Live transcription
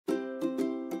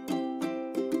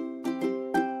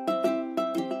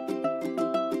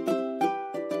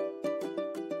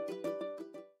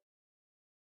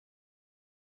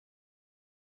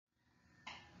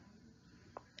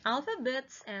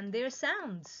Alphabets and their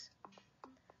sounds.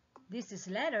 This is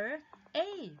letter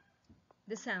A.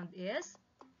 The sound is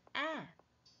A.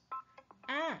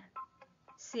 A.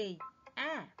 Say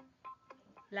A.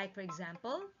 Like for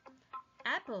example,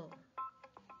 apple,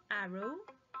 arrow,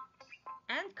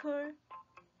 anchor,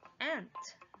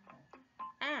 ant.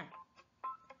 A.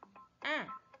 A.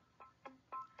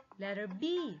 Letter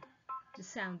B. The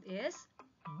sound is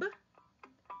B.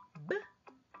 B.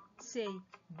 Say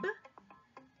B.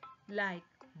 Like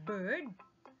bird,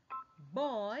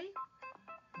 boy,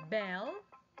 bell,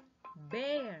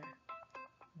 bear.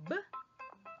 B.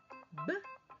 B.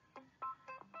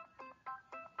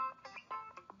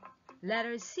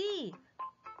 Letter C.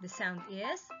 The sound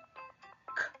is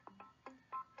K.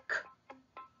 K.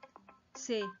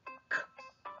 Say K.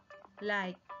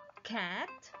 Like cat,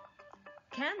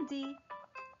 candy,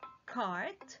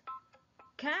 cart,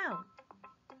 cow.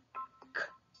 K.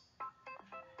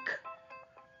 K.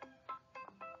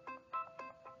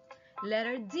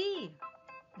 Letter D.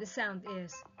 The sound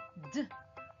is D.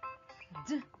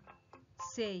 D.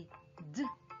 Say D.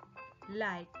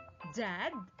 Like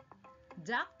dad,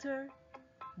 doctor,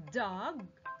 dog,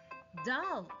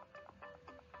 doll.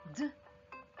 D.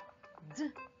 D.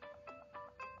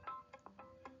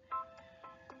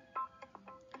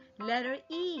 Letter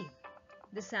E.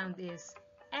 The sound is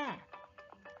A.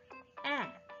 A.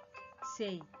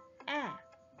 Say A.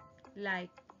 Like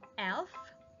elf,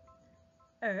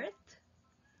 earth,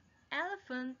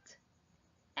 elephant,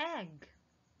 egg.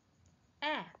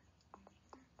 A.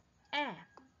 A.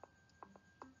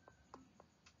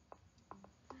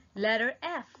 Letter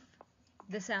F.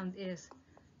 The sound is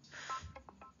F.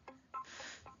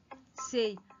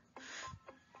 Say F.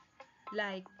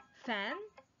 Like fan,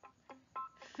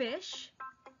 fish,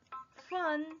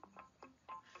 fun,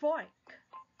 fork.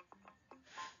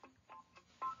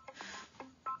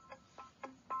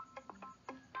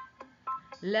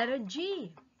 Letter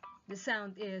G. The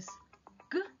sound is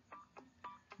G.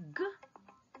 G.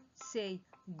 Say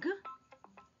G.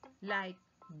 Like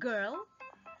girl,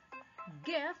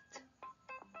 gift,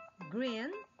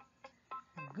 green,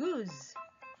 goose.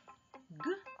 G.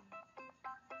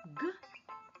 G.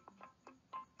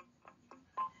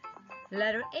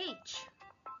 Letter H.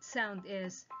 Sound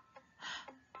is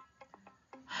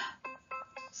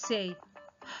say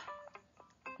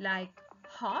like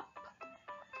hop,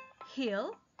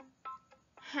 hill,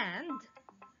 hand,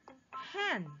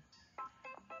 hen.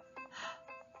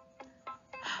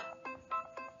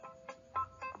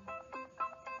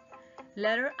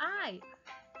 Letter I.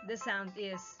 The sound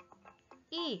is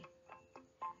E.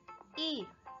 E.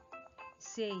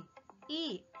 Say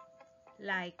E.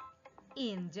 Like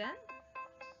Indian,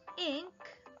 ink,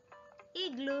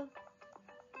 igloo,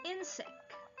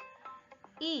 insect.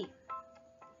 E.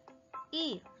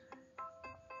 E.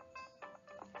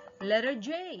 Letter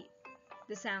J.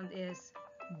 The sound is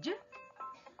J.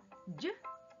 J.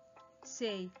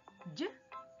 Say J.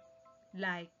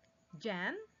 Like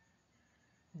jam,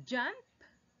 jump,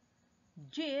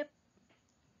 jeep,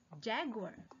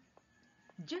 jaguar.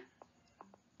 J.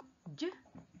 J.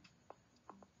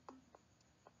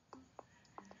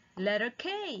 Letter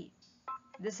K.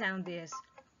 The sound is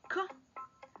K.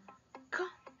 K.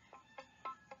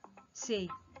 Say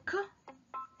K.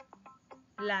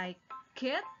 Like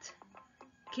kit,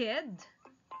 kid,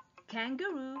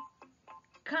 kangaroo,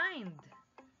 kind.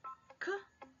 K.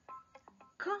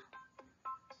 K.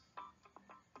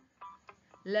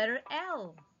 Letter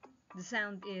L. The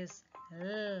sound is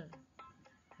L.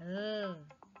 L.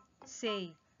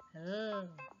 Say L.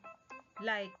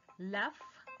 Like laugh,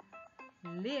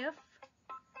 live,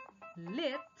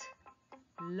 lit,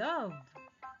 love.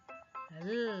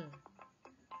 L.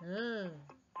 L.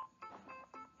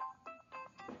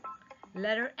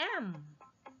 Letter M.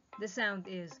 The sound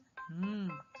is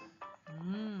M.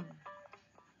 M.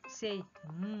 Say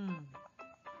M.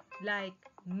 Like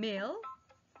mill,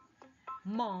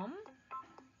 mom,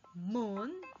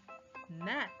 moon,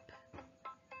 map.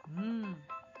 M.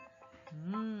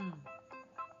 M.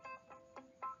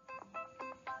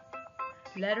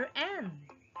 Letter N.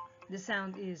 The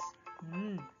sound is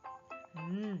N.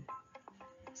 N.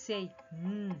 Say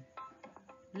N.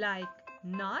 Like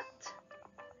knot,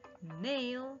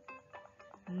 nail,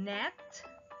 net,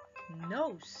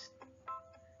 nose.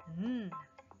 N.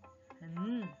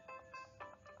 N.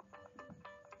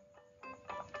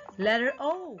 Letter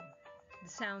O. The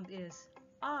sound is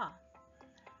ah.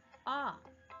 Ah.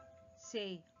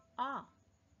 Say ah.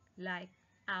 Like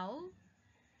owl,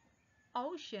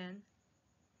 ocean,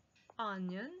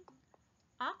 onion,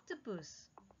 octopus.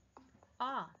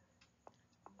 Ah.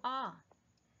 Ah.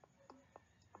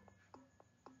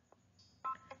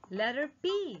 Letter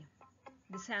P.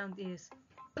 The sound is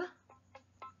P.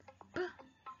 P.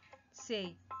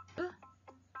 Say P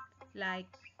like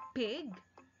pig,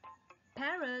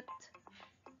 parrot,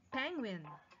 penguin,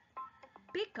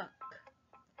 peacock.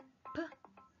 P.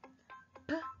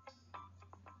 P.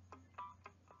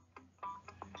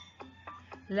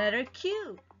 Letter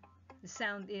Q. The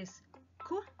sound is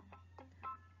Q.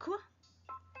 Q.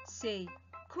 Say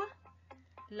Q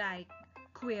like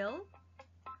quill,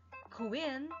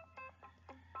 queen,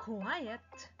 quiet,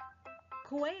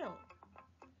 quail.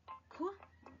 Q.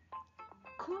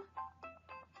 Q.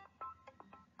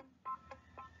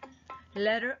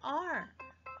 Letter R.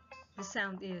 The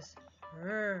sound is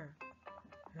R.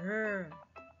 R.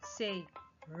 Say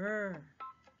R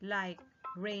like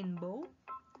rainbow,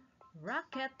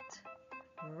 rocket,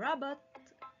 robot,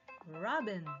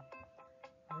 robin.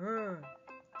 R.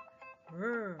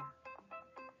 R.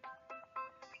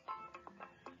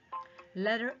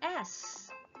 Letter S.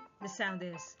 The sound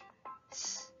is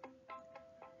S.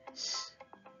 S.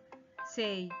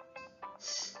 Say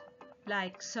S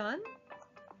like sun,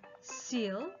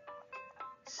 seal,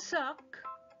 suck,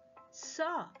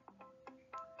 saw.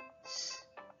 S.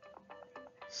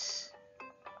 S.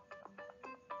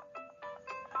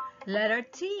 Letter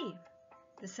T.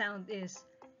 The sound is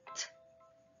T.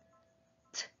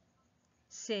 T.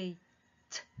 Say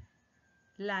T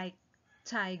like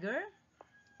tiger,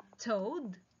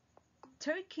 toad,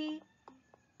 turkey,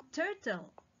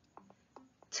 turtle.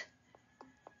 T.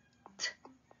 T.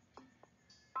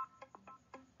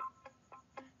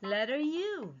 Letter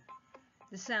U.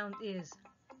 The sound is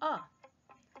A.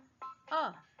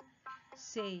 A.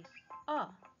 Say A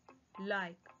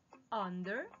like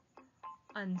under,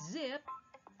 unzip,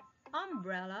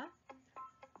 umbrella,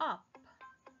 up.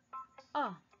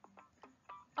 A.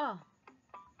 A.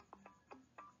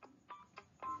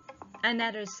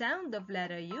 Another sound of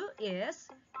letter U is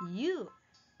U.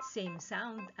 Same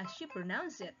sound as you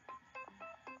pronounce it.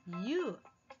 U.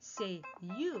 Say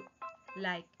U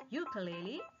like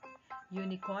ukulele,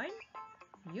 unicorn,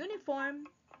 uniform,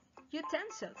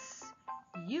 utensils.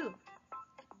 U.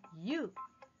 U.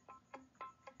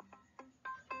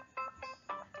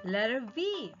 Letter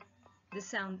V. The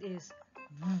sound is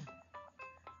V.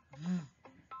 V.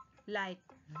 Like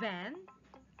van,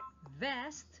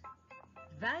 vest,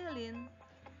 violin,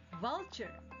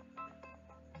 vulture.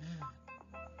 V.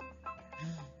 V.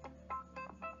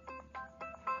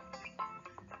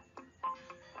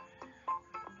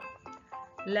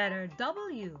 Letter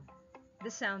W.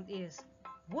 The sound is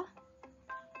W.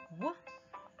 W.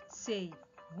 Say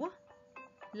W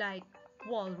like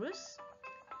walrus,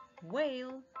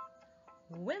 whale,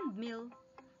 windmill,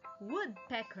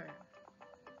 woodpecker.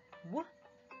 W.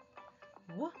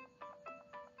 W.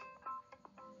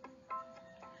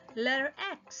 Letter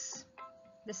X.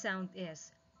 The sound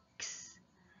is X.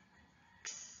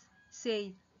 X.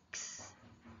 Say X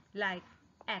like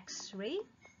X-ray,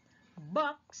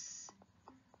 box,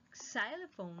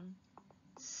 xylophone,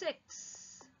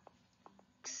 six.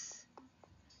 X.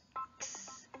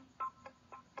 X.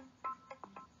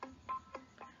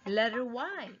 Letter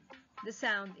Y. The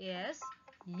sound is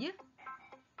Y.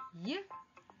 Y.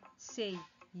 Say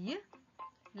Y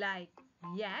like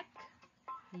yak,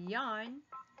 yarn,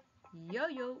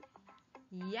 yo-yo,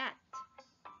 yat.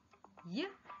 Y.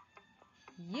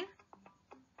 Y.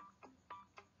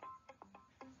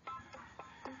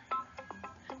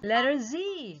 Letter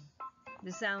Z.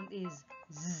 The sound is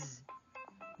Z.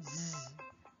 Z.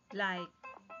 Like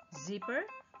zipper,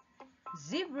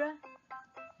 zebra,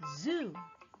 zoo,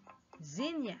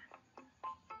 zinnia.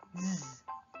 Z.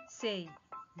 Say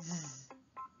Z.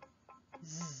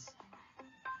 Z.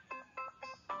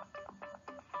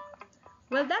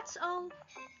 Well, that's all.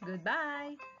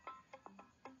 Goodbye.